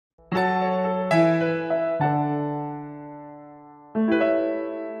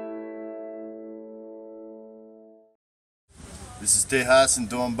This is Tejas in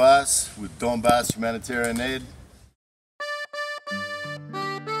Donbass with Donbass.Humanitarian aid.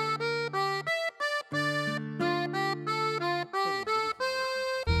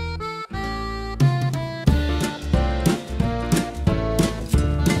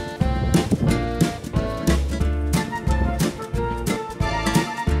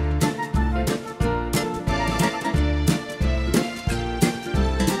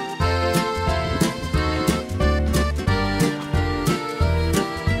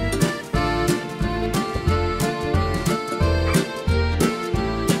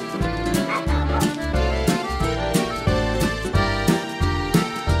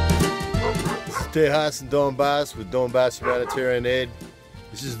 Tejas in Donbass with Donbass.Humanitarian aid.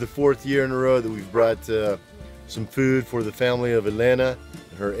 This is the 4th year in a row that we've brought some food for the family of Elena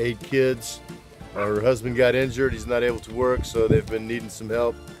and her 8 kids. Her husband got injured, he's not able to work, so they've been needing some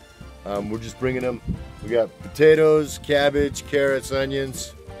help. We're just bringing them, we got potatoes, cabbage, carrots,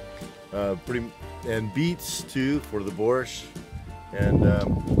 onions, and beets too for the borscht. And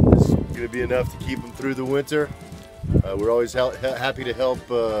it's going to be enough to keep them through the winter. We're always happy to help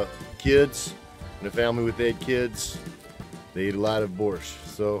kids. And a family with 8 kids, they eat a lot of borscht.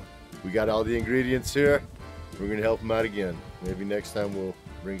 So we got all the ingredients here. We're gonna help them out again. Maybe next time we'll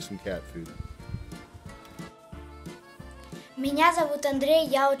bring some cat food. Меня зовут Андрей,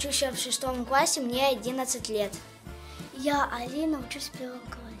 я учусь в 6 классе, мне 11 лет. Я Алина, учусь в 1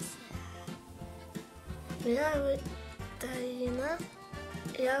 классе. Меня зовут Тарина,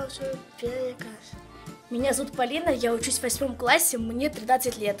 я учусь в 1 классе. Меня зовут Полина, я учусь в 8 классе, мне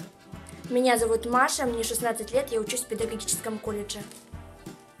 13 лет. Меня зовут Маша, мне 16 лет, я учусь в педагогическом колледже.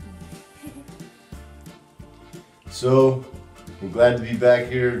 So, we're glad to be back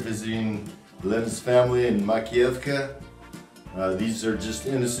here visiting Elena's family in Makeyevka. These are just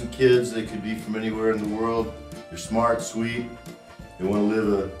innocent kids. They could be from anywhere in the world. They're smart, sweet. They want to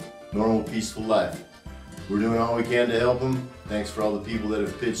live a normal, peaceful life. We're doing all we can to help them. Thanks for all the people that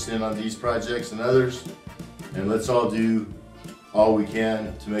have pitched in on these projects and others. And let's all do all we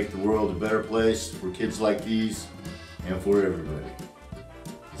can to make the world a better place for kids like these and for everybody.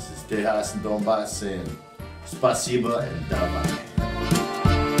 This is Tejas in Donbass saying Spasibо and давай.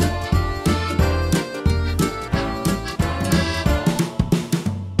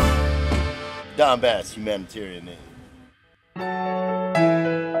 Donbass Humanitarian aid.